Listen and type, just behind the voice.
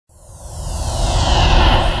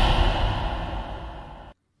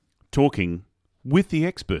Talking with the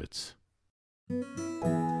experts. In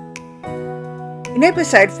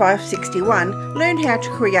episode 561, learn how to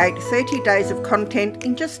create 30 days of content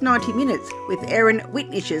in just 90 minutes with Aaron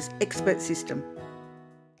Witnish's expert system.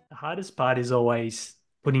 The hardest part is always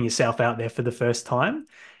putting yourself out there for the first time.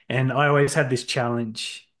 And I always have this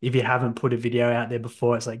challenge. If you haven't put a video out there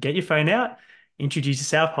before, it's like, get your phone out, introduce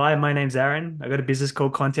yourself. Hi, my name's Aaron. I got a business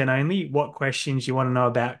called Content Only. What questions you want to know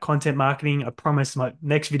about content marketing? I promise my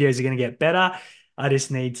next videos are going to get better. I just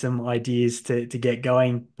need some ideas to get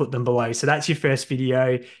going, put them below. So that's your first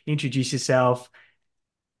video. Introduce yourself,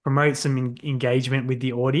 promote some engagement with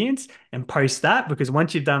the audience and post that, because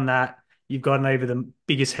once you've done that, you've gotten over the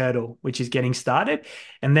biggest hurdle, which is getting started.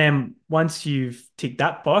 And then once you've ticked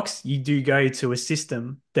that box, you do go to a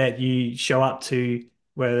system that you show up to,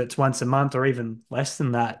 whether it's once a month or even less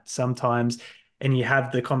than that sometimes, and you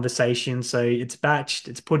have the conversation. So it's batched,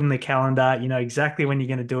 it's put in the calendar, you know exactly when you're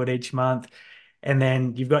going to do it each month. And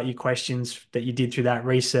then you've got your questions that you did through that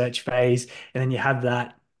research phase. And then you have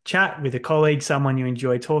that chat with a colleague, someone you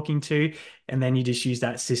enjoy talking to, and then you just use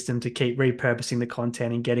that system to keep repurposing the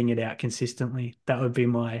content and getting it out consistently. That would be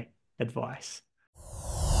my advice.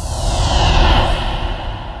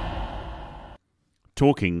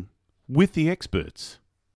 Talking with the experts.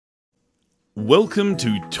 Welcome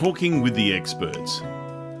to Talking with the Experts.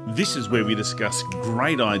 This is where we discuss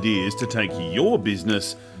great ideas to take your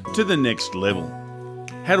business to the next level.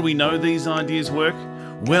 How do we know these ideas work?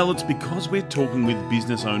 Well, it's because we're talking with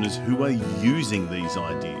business owners who are using these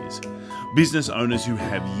ideas. Business owners who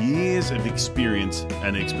have years of experience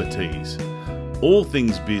and expertise. All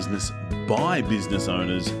things business by business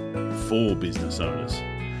owners for business owners.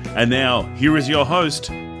 And now, here is your host,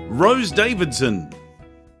 Rose Davidson.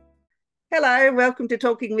 Hello, welcome to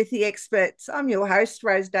Talking with the Experts. I'm your host,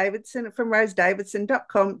 Rose Davidson from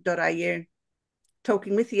rosedavidson.com.au.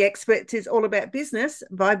 Talking with the Experts is all about business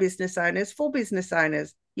by business owners for business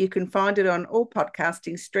owners. You can find it on all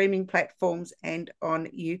podcasting streaming platforms and on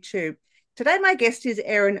YouTube. Today, my guest is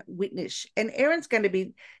Aaron Witnish, and Aaron's going to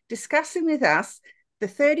be discussing with us the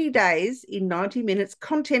 30 days in 90 minutes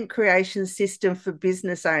content creation system for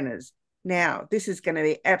business owners. Now, this is going to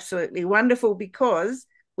be absolutely wonderful because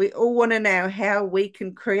we all want to know how we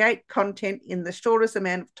can create content in the shortest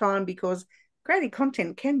amount of time, because creating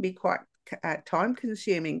content can be quite time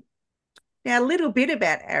consuming. Now, a little bit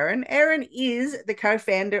about Aaron. Aaron is the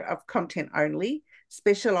co-founder of Content Only,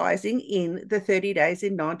 specializing in the 30 days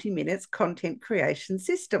in 90 minutes content creation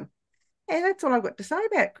system. And that's all I've got to say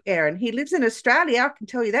about Aaron. He lives in Australia, I can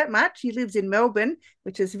tell you that much. He lives in Melbourne,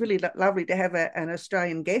 which is really lovely to have an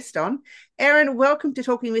Australian guest on. Aaron, welcome to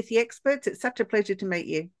Talking with the Experts. It's such a pleasure to meet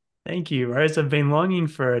you. Thank you, Rose. I've been longing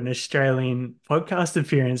for an Australian podcast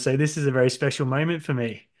appearance, so this is a very special moment for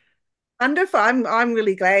me. Wonderful. I'm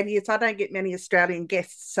really glad. Yes, I don't get many Australian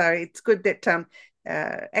guests, so it's good that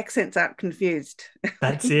accents aren't confused.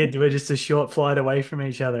 That's it. We're just a short flight away from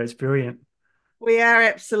each other. It's brilliant. We are,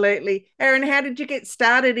 absolutely. Aaron, how did you get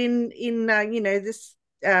started in this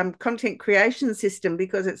content creation system?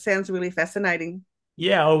 Because it sounds really fascinating.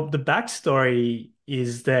 Yeah, well, the backstory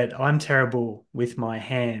is that I'm terrible with my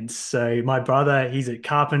hands. So my brother, he's a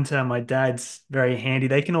carpenter. My dad's very handy.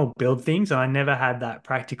 They can all build things, and I never had that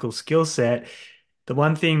practical skill set. The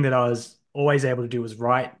one thing that I was always able to do was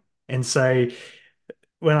write. And so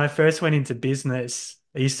when I first went into business,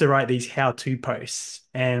 I used to write these how-to posts,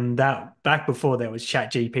 and that back before there was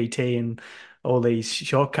ChatGPT and all these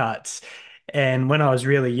shortcuts. And when I was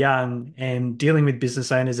really young and dealing with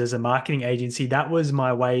business owners as a marketing agency, that was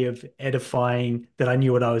my way of edifying that I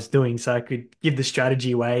knew what I was doing. So I could give the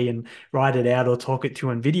strategy away and write it out or talk it through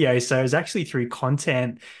on video. So it was actually through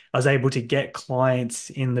content I was able to get clients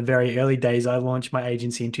in the very early days. I launched my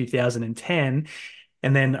agency in 2010.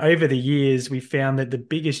 And then over the years, we found that the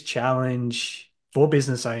biggest challenge for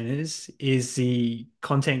business owners is the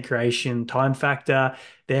content creation time factor.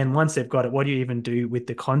 Then once they've got it, what do you even do with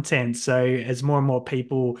the content? So as more and more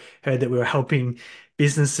people heard that we were helping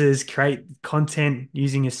businesses create content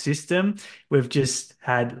using a system, we've just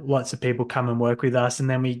had lots of people come and work with us. And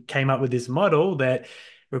then we came up with this model that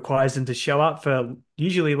requires them to show up for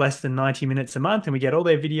usually less than 90 minutes a month, and we get all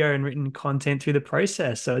their video and written content through the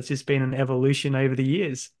process. So it's just been an evolution over the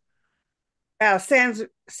years. Wow, sounds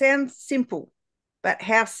simple, but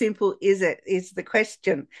how simple is it is the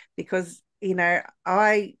question, because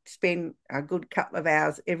I spend a good couple of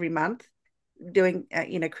hours every month doing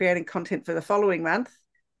creating content for the following month,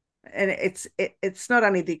 and it's not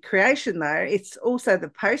only the creation though, it's also the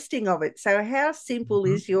posting of it. So how simple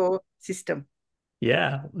is your system?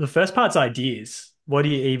 Yeah, the first part's ideas. what do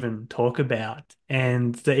you even talk about?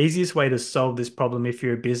 And the easiest way to solve this problem if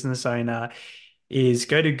you're a business owner is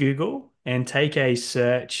go to Google and take a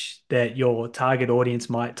search that your target audience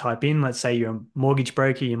might type in. Let's say you're a mortgage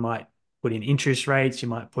broker, you might put in interest rates, you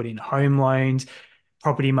might put in home loans,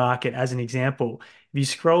 property market as an example. If you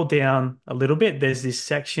scroll down a little bit, there's this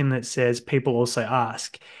section that says people also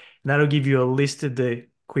ask. And that'll give you a list of the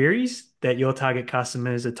queries that your target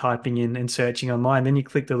customers are typing in and searching online. Then you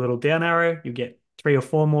click the little down arrow, you get 3 or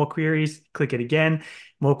 4 more queries, click it again,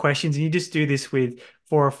 more questions. And you just do this with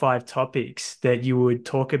 4 or 5 topics that you would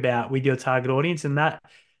talk about with your target audience. And that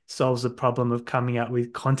solves the problem of coming up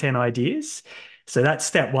with content ideas. So that's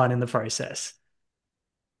step one in the process.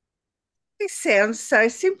 This sounds so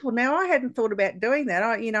simple. Now, I hadn't thought about doing that.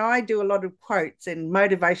 I do a lot of quotes and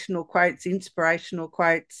motivational quotes, inspirational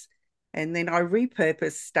quotes, and then I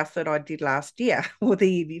repurpose stuff that I did last year or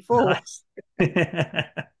the year before. Nice.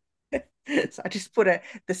 So I just put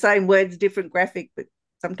the same words, different graphic, but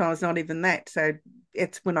sometimes not even that. So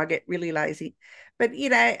it's when I get really lazy. But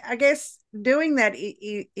I guess doing that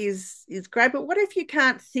is great. But what if you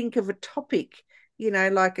can't think of a topic,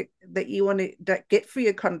 like that you want to get for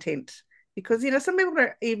your content? Because some people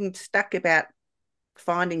are even stuck about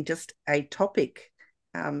finding just a topic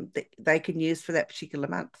that they can use for that particular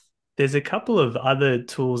month. There's a couple of other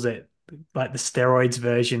tools that, like the steroids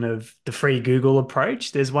version of the free Google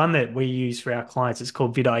approach. There's one that we use for our clients. It's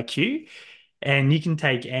called vidIQ. And you can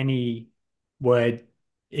take any word,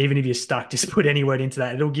 even if you're stuck, just put any word into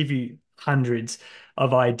that. It'll give you hundreds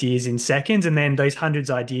of ideas in seconds. And then those hundreds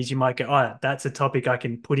of ideas, you might go, oh, that's a topic I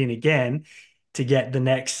can put in again to get the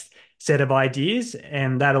next set of ideas.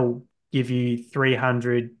 And that'll give you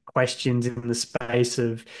 300 questions in the space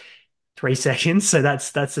of 3 seconds. So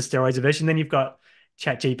that's the steroids version. Then you've got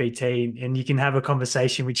ChatGPT, and you can have a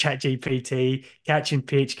conversation with ChatGPT, catch and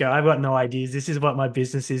pitch, go, I've got no ideas. This is what my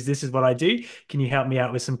business is. This is what I do. Can you help me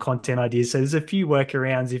out with some content ideas? So there's a few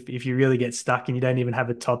workarounds if you really get stuck and you don't even have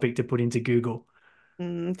a topic to put into Google.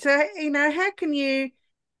 So, how can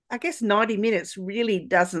I guess 90 minutes really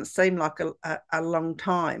doesn't seem like a long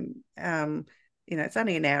time. It's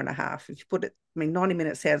only an hour and a half. If you put it, 90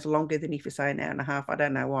 minutes sounds longer than if you say an hour and a half. I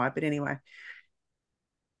don't know why, but anyway,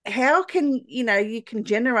 how can you can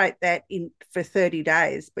generate that in for 30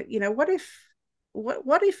 days, but what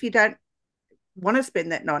if you don't want to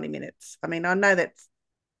spend that 90 minutes? I know that's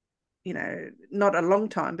not a long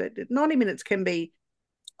time, but 90 minutes can be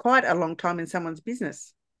quite a long time in someone's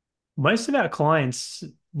business. Most of our clients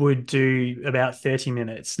would do about 30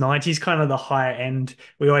 minutes. 90 is kind of the higher end.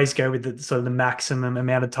 We always go with the sort of the maximum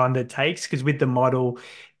amount of time that it takes, because with the model,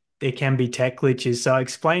 there can be tech glitches. So I'll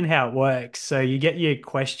explain how it works. So you get your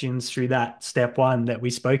questions through that step one that we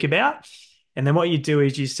spoke about. And then what you do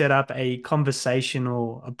is you set up a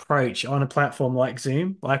conversational approach on a platform like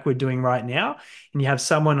Zoom, like we're doing right now. And you have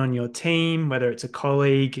someone on your team, whether it's a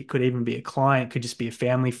colleague, it could even be a client, could just be a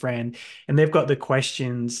family friend. And they've got the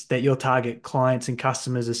questions that your target clients and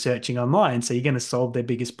customers are searching online. So you're going to solve their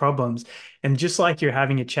biggest problems. And just like you're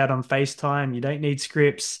having a chat on FaceTime, you don't need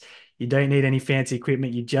scripts. You don't need any fancy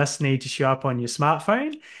equipment. You just need to show up on your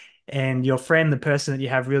smartphone, and your friend, the person that you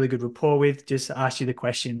have really good rapport with, just asks you the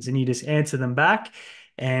questions and you just answer them back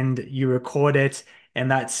and you record it. And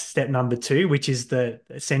that's step number two, which is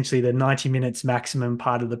essentially the 90 minutes maximum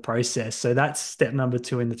part of the process. So that's step number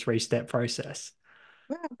two in the 3-step process.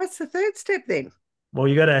 Wow, what's the third step then? Well,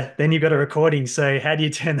 then you've got a recording. So how do you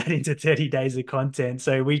turn that into 30 days of content?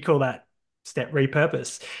 So we call that step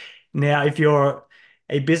repurpose. Now, if you're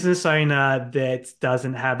a business owner that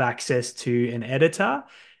doesn't have access to an editor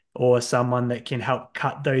or someone that can help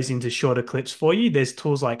cut those into shorter clips for you, there's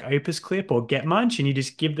tools like Opus Clip or GetMunch, and you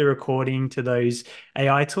just give the recording to those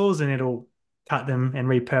AI tools and it'll cut them and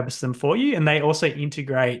repurpose them for you. And they also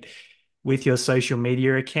integrate with your social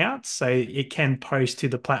media accounts. So it can post to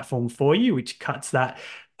the platform for you, which cuts that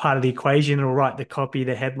part of the equation. It'll write the copy,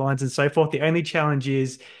 the headlines, and so forth. The only challenge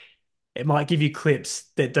is it might give you clips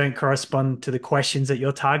that don't correspond to the questions that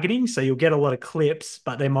you're targeting. So you'll get a lot of clips,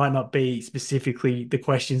 but they might not be specifically the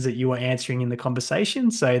questions that you were answering in the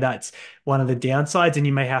conversation. So that's one of the downsides. And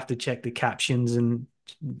you may have to check the captions and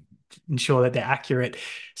ensure that they're accurate.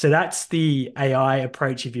 So that's the AI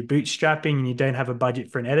approach if you're bootstrapping and you don't have a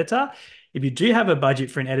budget for an editor. If you do have a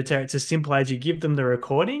budget for an editor, it's as simple as you give them the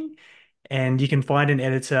recording, and you can find an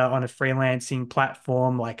editor on a freelancing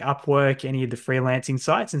platform like Upwork, any of the freelancing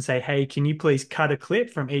sites, and say, hey, can you please cut a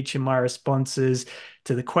clip from each of my responses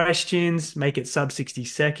to the questions, make it sub 60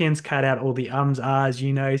 seconds, cut out all the ums, ahs,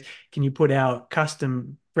 you knows. Can you put our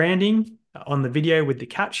custom branding on the video with the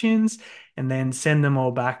captions? and then send them all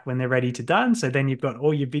back when they're ready to done. So then you've got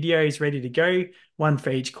all your videos ready to go, one for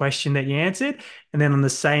each question that you answered. And then on the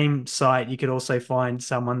same site, you could also find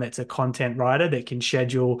someone that's a content writer that can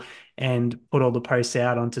schedule and put all the posts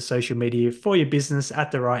out onto social media for your business at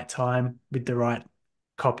the right time with the right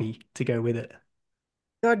copy to go with it.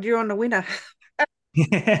 God, you're on a winner.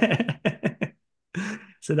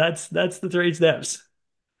 So that's the three steps.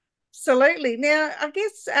 Absolutely. Now, I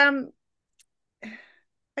guess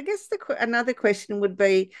another question would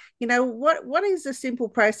be, what is the simple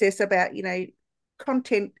process about,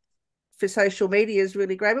 content for social media is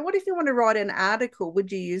really great, but what if you want to write an article?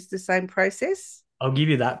 Would you use the same process? I'll give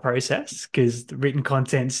you that process because the written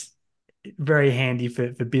content's very handy for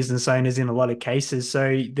business owners in a lot of cases.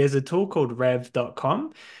 So there's a tool called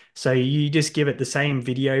rev.com. So you just give it the same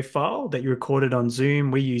video file that you recorded on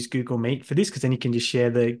Zoom. We use Google Meet for this because then you can just share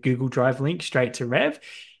the Google Drive link straight to Rev.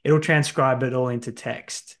 It'll transcribe it all into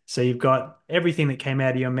text. So you've got everything that came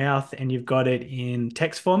out of your mouth and you've got it in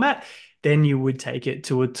text format. Then you would take it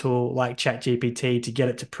to a tool like ChatGPT to get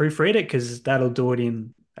it to proofread it because that'll do it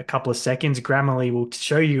in a couple of seconds. Grammarly will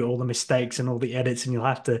show you all the mistakes and all the edits, and you'll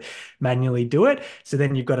have to manually do it. So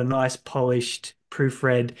then you've got a nice polished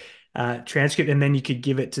proofread transcript, and then you could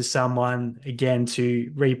give it to someone again to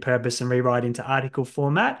repurpose and rewrite into article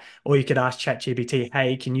format. Or you could ask ChatGPT,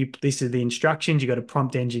 hey, can you, this is the instructions, you got to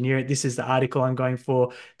prompt engineer it. This is the article I'm going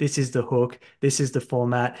for. This is the hook. This is the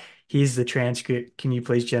format. Here's the transcript. Can you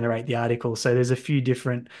please generate the article? So there's a few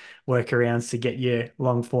different workarounds to get your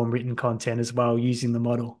long form written content as well using the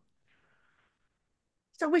model.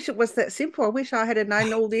 So I wish it was that simple. I wish I had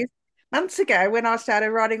known all this months ago when I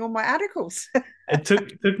started writing all my articles. It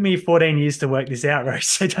took me 14 years to work this out, Rose,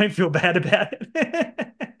 so don't feel bad about it.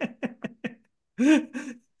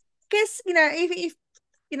 Guess, if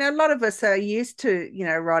a lot of us are used to,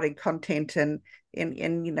 writing content and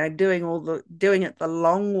doing it the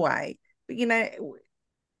long way.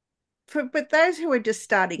 But, but those who are just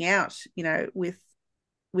starting out,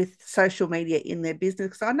 with social media in their business,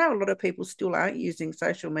 because I know a lot of people still aren't using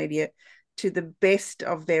social media to the best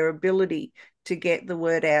of their ability to get the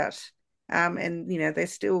word out. And they're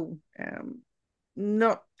still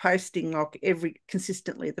not posting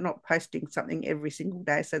consistently. They're not posting something every single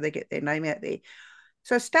day so they get their name out there.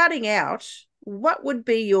 So starting out, what would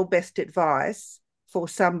be your best advice for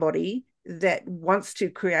somebody that wants to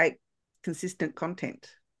create consistent content?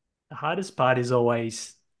 The hardest part is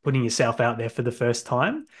always putting yourself out there for the first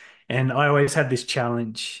time. And I always have this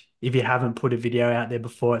challenge. If you haven't put a video out there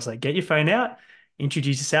before, it's like, get your phone out,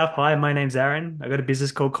 introduce yourself. Hi, my name's Aaron. I got a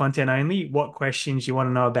business called Content Only. What questions you want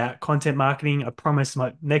to know about content marketing? I promise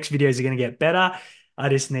my next videos are going to get better. I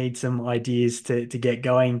just need some ideas to get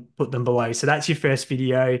going, put them below. So that's your first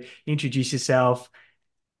video. Introduce yourself,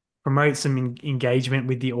 promote some engagement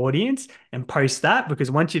with the audience and post that,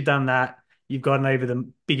 because once you've done that, you've gotten over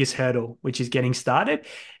the biggest hurdle, which is getting started.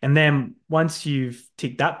 And then once you've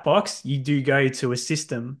ticked that box, you do go to a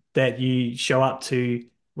system that you show up to,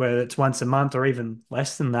 whether it's once a month or even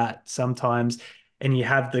less than that sometimes, and you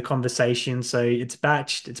have the conversation. So it's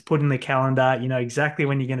batched, it's put in the calendar, you know exactly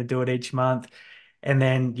when you're going to do it each month. And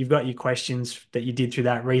then you've got your questions that you did through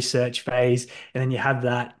that research phase. And then you have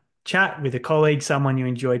that chat with a colleague, someone you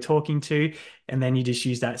enjoy talking to, and then you just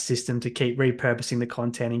use that system to keep repurposing the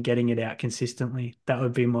content and getting it out consistently. That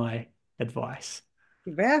would be my advice.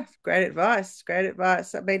 Yeah, great advice. Great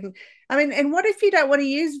advice. And what if you don't want to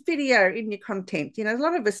use video in your content? A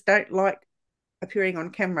lot of us don't like appearing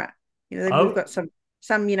on camera. We've got some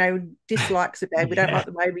dislikes about we don't Yeah. like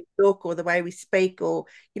the way we talk or the way we speak or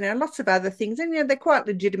lots of other things, and they're quite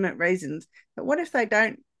legitimate reasons. But what if they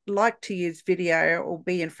don't like to use video or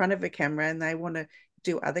be in front of a camera and they want to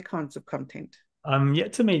do other kinds of content? I'm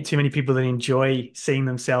yet to meet too many people that enjoy seeing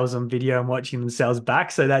themselves on video and watching themselves back.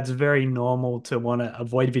 So that's very normal to want to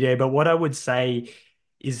avoid video. But what I would say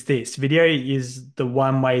is this: video is the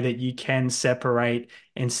one way that you can separate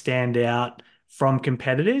and stand out from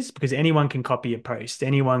competitors, because anyone can copy a post,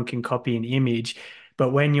 anyone can copy an image.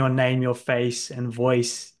 But when your name, your face, and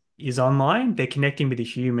voice is online, they're connecting with a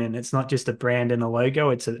human. It's not just a brand and a logo,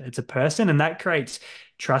 it's a person. And that creates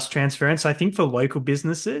trust transference. I think for local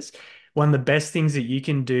businesses, one of the best things that you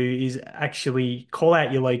can do is actually call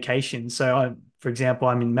out your location. So, for example,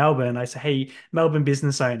 I'm in Melbourne. I say, hey, Melbourne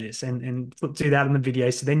business owners, and do that in the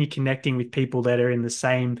video. So then you're connecting with people that are in the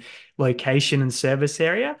same location and service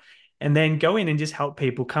area. And then go in and just help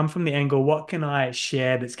people come from the angle, what can I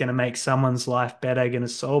share that's going to make someone's life better, going to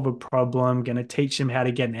solve a problem, going to teach them how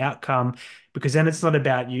to get an outcome? Because then it's not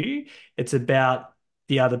about you, it's about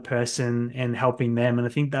the other person and helping them. And I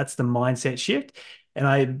think that's the mindset shift. And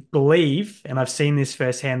I believe, and I've seen this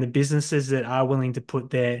firsthand, the businesses that are willing to put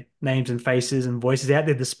their names and faces and voices out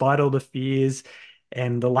there, despite all the fears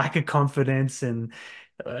and the lack of confidence, and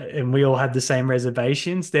we all have the same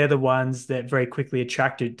reservations, they're the ones that very quickly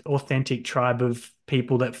attract an authentic tribe of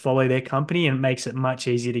people that follow their company, and it makes it much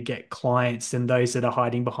easier to get clients than those that are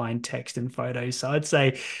hiding behind text and photos. So I'd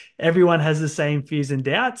say everyone has the same fears and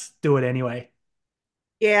doubts. Do it anyway.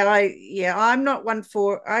 I'm not one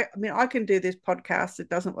for I mean I can do this podcast. It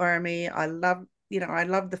doesn't worry me. I love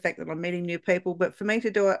the fact that I'm meeting new people, but for me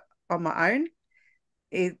to do it on my own,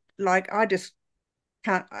 it like I just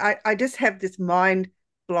can't I just have this mind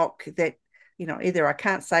block that, either I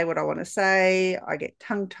can't say what I want to say, I get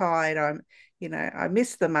tongue tied, I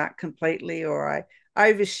miss the mark completely, or I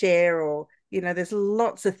overshare, or there's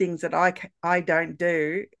lots of things that I don't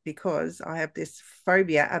do because I have this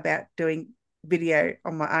phobia about doing video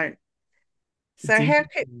on my own. It's So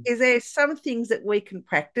interesting. is there some things that we can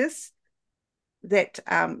practice that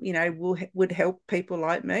would help people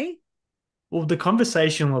like me? Well, the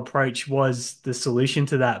conversational approach was the solution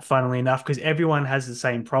to that, funnily enough, because everyone has the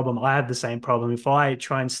same problem. I have the same problem. If I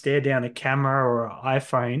try and stare down a camera or an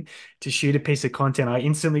iPhone to shoot a piece of content, I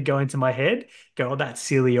instantly go into my head, go, oh, that's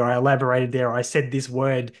silly, or I elaborated there, or I said this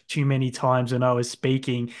word too many times when I was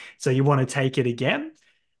speaking. So you want to take it again?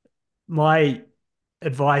 My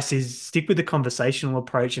advice is stick with the conversational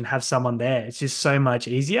approach and have someone there. It's just so much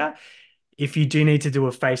easier. If you do need to do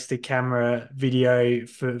a face to camera video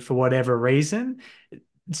for whatever reason,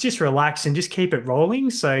 it's just relax and just keep it rolling.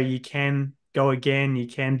 So you can go again, you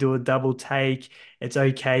can do a double take. It's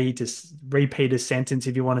okay to repeat a sentence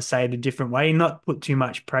if you want to say it a different way, not put too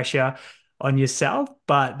much pressure on yourself.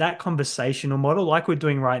 But that conversational model, like we're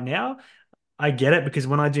doing right now, I get it, because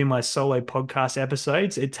when I do my solo podcast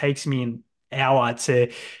episodes, it takes me an hour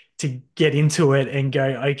to get into it and go,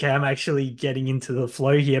 okay, I'm actually getting into the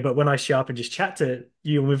flow here. But when I show up and just chat to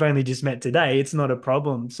you, and we've only just met today, it's not a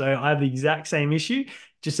problem. So I have the exact same issue.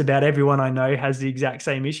 Just about everyone I know has the exact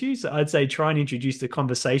same issue. So I'd say try and introduce the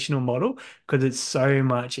conversational model, because it's so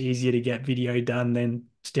much easier to get video done than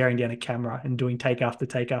staring down a camera and doing take after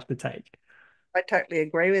take after take. I totally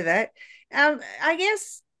agree with that. I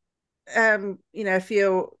guess if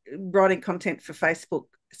you're writing content for Facebook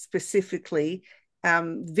specifically,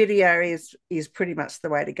 video is pretty much the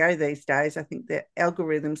way to go these days. I think the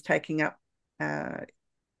algorithms taking up uh,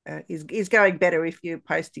 is going better if you're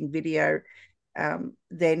posting video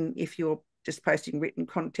than if you're just posting written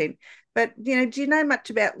content. But do you know much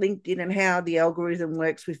about LinkedIn and how the algorithm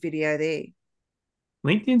works with video there?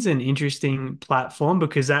 LinkedIn's an interesting platform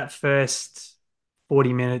because that first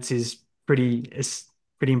 40 minutes is pretty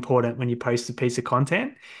important when you post a piece of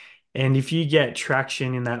content. And if you get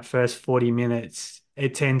traction in that first 40 minutes,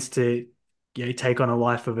 it tends to take on a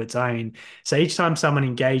life of its own. So each time someone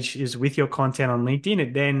engages with your content on LinkedIn,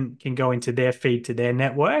 it then can go into their feed to their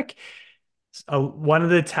network. One of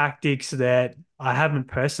the tactics that I haven't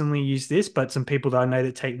personally used this, but some people that I know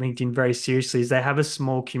that take LinkedIn very seriously, is they have a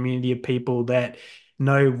small community of people that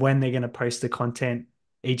know when they're going to post the content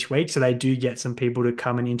each week. So they do get some people to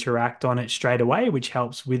come and interact on it straight away, which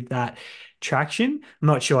helps with that traction. I'm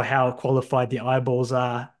not sure how qualified the eyeballs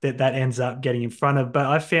are that ends up getting in front of, but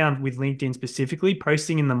I found with LinkedIn specifically,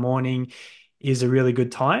 posting in the morning is a really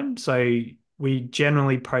good time. So we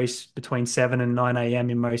generally post between 7 and 9 a.m.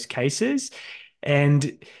 in most cases.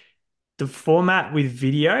 And the format with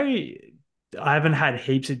video, I haven't had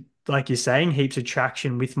heaps of, like you're saying, heaps of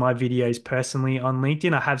traction with my videos personally on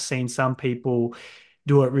LinkedIn. I have seen some people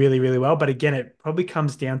do it really, really well. But again, it probably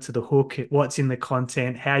comes down to the hook, what's in the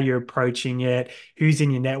content, how you're approaching it, who's in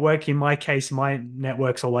your network. In my case, my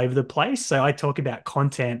network's all over the place. So I talk about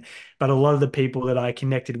content, but a lot of the people that I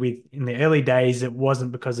connected with in the early days, it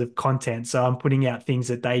wasn't because of content. So I'm putting out things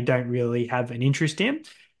that they don't really have an interest in.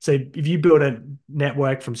 So if you build a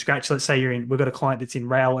network from scratch, let's say we've got a client that's in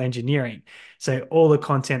rail engineering. So all the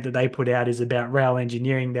content that they put out is about rail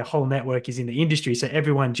engineering. Their whole network is in the industry. So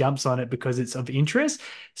everyone jumps on it because it's of interest.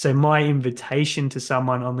 So my invitation to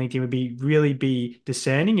someone on LinkedIn would be really be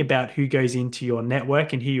discerning about who goes into your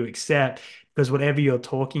network and who you accept, because whatever you're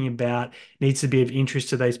talking about needs to be of interest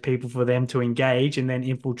to those people for them to engage and then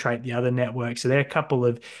infiltrate the other networks. So there are a couple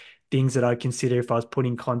of things that I consider if I was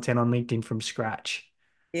putting content on LinkedIn from scratch.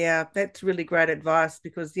 Yeah, that's really great advice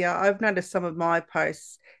because I've noticed some of my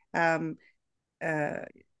posts. Um, uh,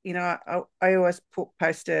 I always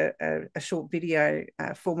post a short video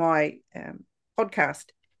for my podcast,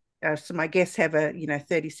 so my guests have a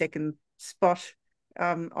 30-second spot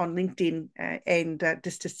on LinkedIn, and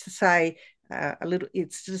just to say a little,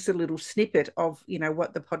 it's just a little snippet of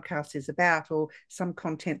what the podcast is about or some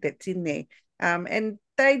content that's in there. and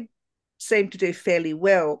they seem to do fairly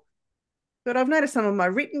well. But I've noticed some of my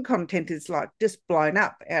written content is like just blown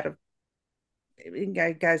up out of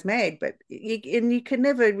goes mad. But you can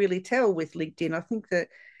never really tell with LinkedIn. I think that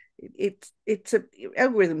it's a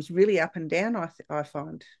algorithm's really up and down. I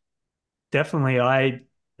find. Definitely, I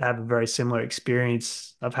have a very similar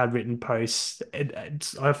experience. I've had written posts.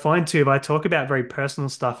 I find too, if I talk about very personal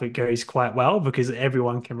stuff, it goes quite well because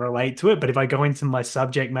everyone can relate to it. But if I go into my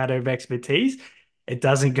subject matter of expertise, it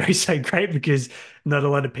doesn't go so great because not a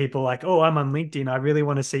lot of people are like, oh, I'm on LinkedIn. I really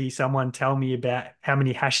want to see someone tell me about how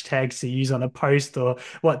many hashtags to use on a post or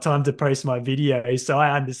what time to post my video. So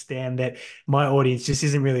I understand that my audience just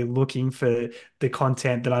isn't really looking for the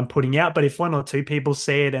content that I'm putting out. But if one or two people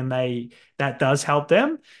see it and that does help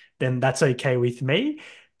them, then that's okay with me.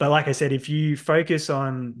 But like I said, if you focus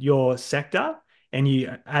on your sector and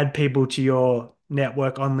you add people to your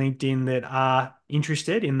network on LinkedIn that are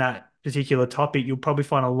interested in that particular topic, you'll probably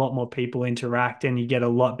find a lot more people interact and you get a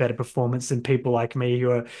lot better performance than people like me who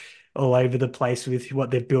are all over the place with what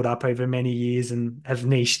they've built up over many years and have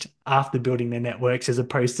niched after building their networks as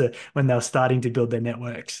opposed to when they were starting to build their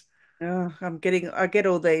networks. Oh, I get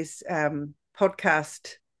all these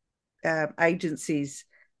podcast agencies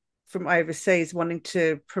from overseas wanting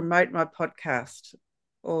to promote my podcast,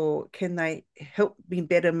 or can they help me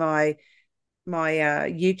better my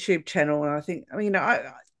YouTube channel? And I think,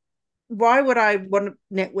 why would I want to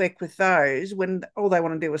network with those when all they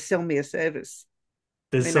want to do is sell me a service?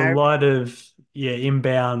 You There's a know, lot of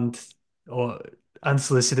inbound or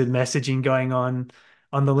unsolicited messaging going on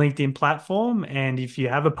the LinkedIn platform. And if you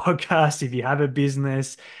have a podcast, if you have a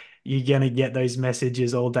business, you're going to get those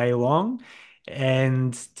messages all day long.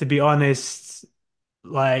 And to be honest,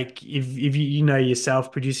 like if you know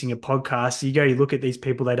yourself producing a podcast, you look at these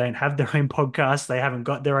people, they don't have their own podcast, they haven't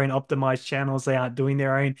got their own optimized channels, they aren't doing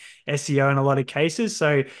their own SEO in a lot of cases.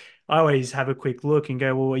 So I always have a quick look and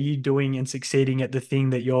go, well, are you doing and succeeding at the thing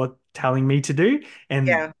that you're telling me to do? And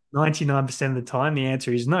yeah. 99% of the time the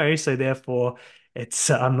answer is no. So therefore it's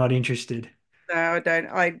I'm not interested. No, I don't.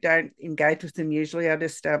 I don't engage with them usually. I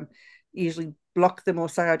just usually block them or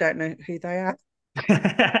say I don't know who they are.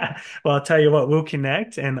 Well, I'll tell you what, we'll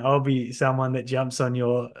connect and I'll be someone that jumps on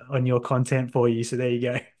your content for you. So there you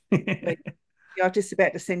go. But I was just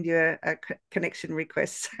about to send you a connection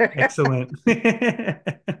request. Excellent. I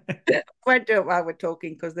won't do it while we're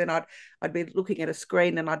talking because then I'd be looking at a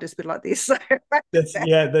screen and I'd just be like this.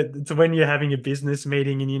 That's when you're having a business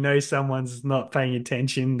meeting and you know someone's not paying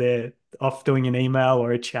attention, they're off doing an email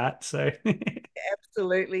or a chat. So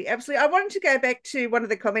Absolutely, absolutely. I wanted to go back to one of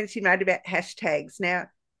the comments you made about hashtags. Now,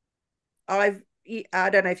 I've I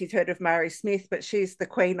don't know if you've heard of Mari Smith, but she's the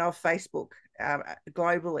queen of Facebook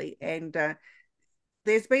globally, and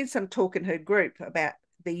there's been some talk in her group about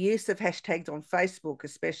the use of hashtags on Facebook,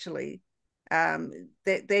 especially.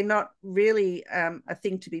 They're not really a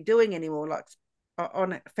thing to be doing anymore, like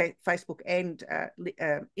on Facebook and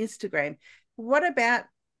Instagram. What about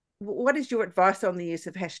what is your advice on the use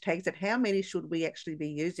of hashtags and how many should we actually be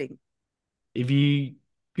using? if you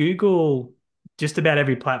Google, just about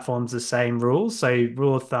every platform's the same rules. So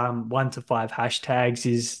rule of thumb, 1 to 5 hashtags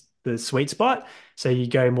is the sweet spot. So you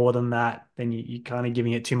go more than that, then you're kind of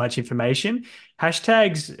giving it too much information.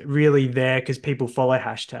 Hashtags really there because people follow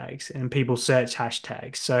hashtags and people search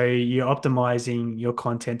hashtags. So you're optimizing your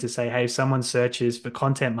content to say, hey, if someone searches for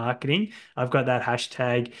content marketing, I've got that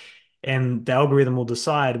hashtag, and the algorithm will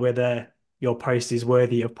decide whether your post is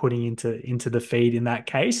worthy of putting into the feed in that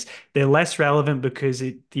case. They're less relevant because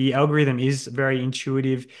the algorithm is very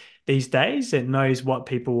intuitive these days. It knows what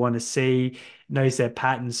people want to see, knows their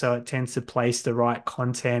patterns, so it tends to place the right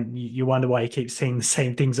content. You wonder why you keep seeing the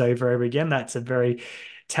same things over and over again. That's a very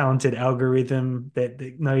talented algorithm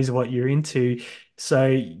that knows what you're into.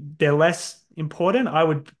 So they're less important.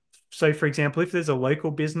 So for example, if there's a local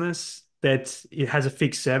business that it has a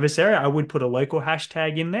fixed service area, I would put a local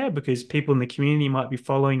hashtag in there because people in the community might be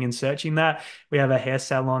following and searching that. We have a hair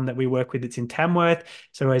salon that we work with that's in Tamworth.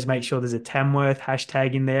 So we always make sure there's a Tamworth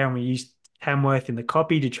hashtag in there and we use Tamworth in the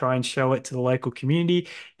copy to try and show it to the local community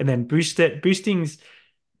and then boost it. Boosting's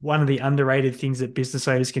one of the underrated things that business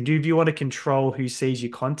owners can do. If you want to control who sees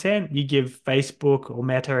your content, you give Facebook or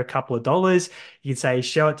Meta a couple of dollars. You can say,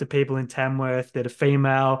 show it to people in Tamworth that are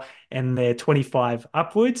female and they're 25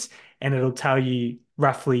 upwards, and it'll tell you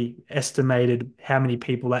roughly estimated how many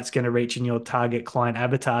people that's going to reach in your target client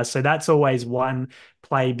avatar. So that's always one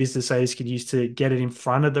play business owners could use to get it in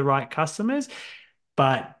front of the right customers.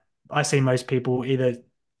 But I see most people either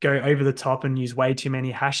go over the top and use way too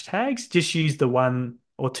many hashtags, just use the one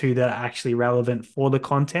or two that are actually relevant for the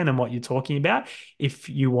content and what you're talking about, if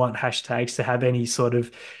you want hashtags to have any sort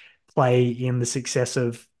of play in the success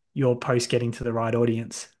of your post getting to the right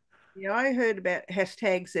audience. Yeah, I heard about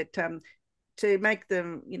hashtags that to make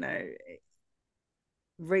them,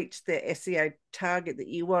 reach the SEO target that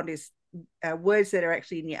you want is words that are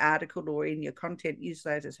actually in your article or in your content, use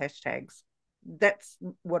those as hashtags. That's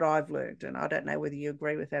what I've learned, and I don't know whether you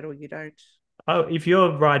agree with that or you don't. Oh, if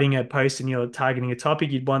you're writing a post and you're targeting a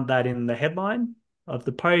topic, you'd want that in the headline of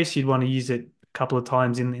the post. You'd want to use it a couple of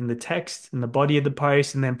times in the text, in the body of the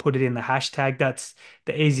post, and then put it in the hashtag. That's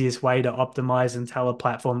the easiest way to optimize and tell a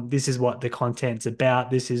platform, this is what the content's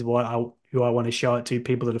about. This is who I want to show it to,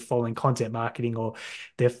 people that are following content marketing or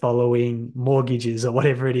they're following mortgages or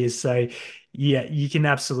whatever it is. So yeah, you can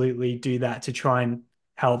absolutely do that to try and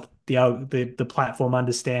help the platform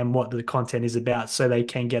understand what the content is about so they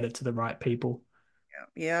can get it to the right people.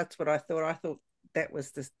 Yeah, that's what I thought. I thought that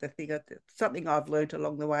was the thing, something I've learned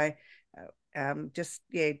along the way. Just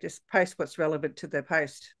post what's relevant to the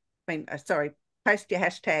post. Post your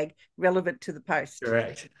hashtag relevant to the post.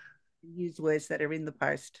 Correct. Use words that are in the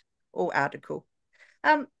post or article.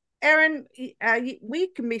 Aaron, we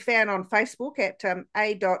can be found on Facebook at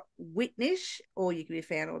a.witnish, or you can be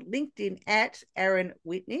found on LinkedIn at Aaron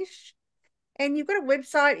Witnish. And you've got a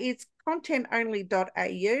website, it's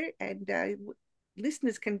contentonly.au, and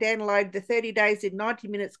listeners can download the 30 days in 90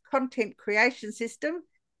 minutes content creation system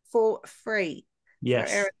for free.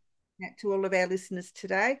 Yes. So Aaron, that to all of our listeners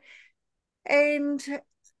today. And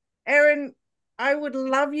Aaron, I would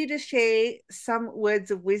love you to share some words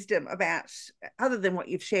of wisdom about, other than what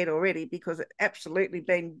you've shared already, because it's absolutely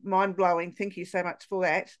been mind-blowing. Thank you so much for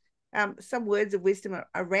that. Some words of wisdom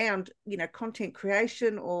around, content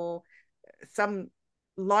creation, or some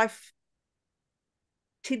life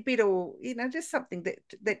tidbit, or, just something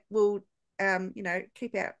that will,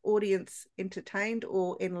 keep our audience entertained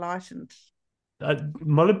or enlightened. A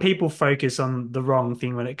lot of people focus on the wrong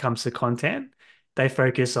thing when it comes to content. They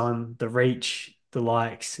focus on the reach, the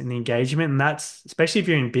likes, and the engagement. And that's, especially if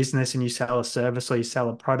you're in business and you sell a service or you sell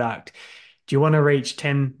a product, do you want to reach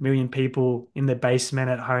 10 million people in their basement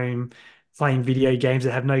at home playing video games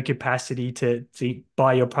that have no capacity to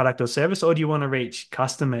buy your product or service? Or do you want to reach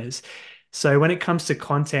customers? So when it comes to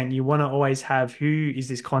content, you want to always have, who is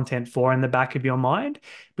this content for, in the back of your mind?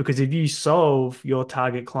 Because if you solve your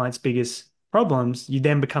target client's biggest problems, you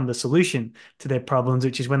then become the solution to their problems,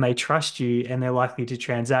 which is when they trust you and they're likely to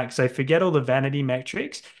transact. So forget all the vanity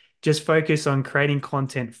metrics. Just focus on creating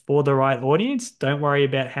content for the right audience. Don't worry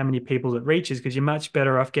about how many people it reaches, because you're much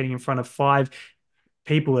better off getting in front of 5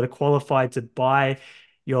 people that are qualified to buy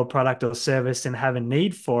your product or service and have a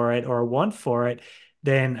need for it or a want for it,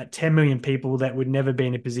 than 10 million people that would never be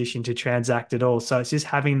in a position to transact at all. So it's just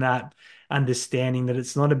having that understanding that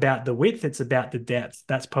it's not about the width, it's about the depth.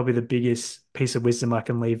 That's probably the biggest piece of wisdom I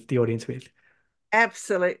can leave the audience with.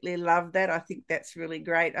 Absolutely love that. I think that's really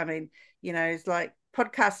great. I mean, it's like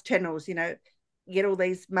podcast channels, get all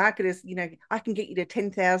these marketers, I can get you to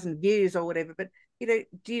 10,000 views or whatever, but,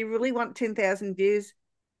 do you really want 10,000 views,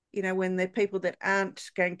 when they're people that aren't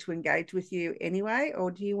going to engage with you anyway? Or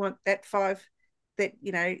do you want that 5 that,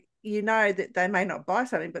 that they may not buy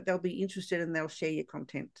something, but they'll be interested and they'll share your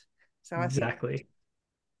content? So Exactly. I think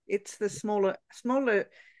it's the smaller,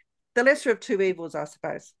 the lesser of two evils, I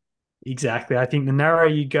suppose. Exactly. I think the narrower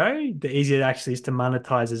you go, the easier it actually is to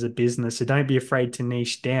monetize as a business. So don't be afraid to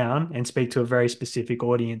niche down and speak to a very specific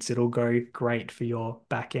audience. It'll go great for your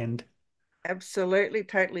back end. Absolutely,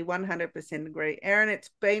 totally, 100% agree. Aaron, it's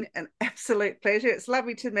been an absolute pleasure. It's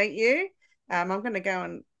lovely to meet you. I'm going to go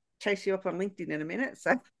and chase you up on LinkedIn in a minute.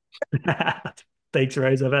 So, Thanks,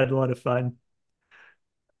 Rose. I've had a lot of fun.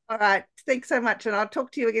 all right. Thanks so much. And I'll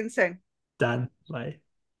talk to you again soon. Done. Bye.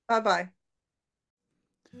 Bye-bye.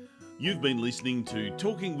 You've been listening to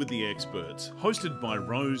Talking with the Experts, hosted by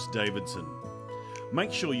Rose Davidson.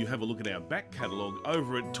 Make sure you have a look at our back catalogue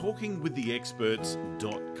over at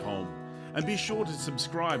talkingwiththeexperts.com. And be sure to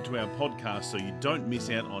subscribe to our podcast so you don't miss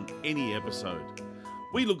out on any episode.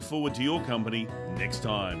 We look forward to your company next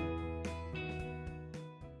time.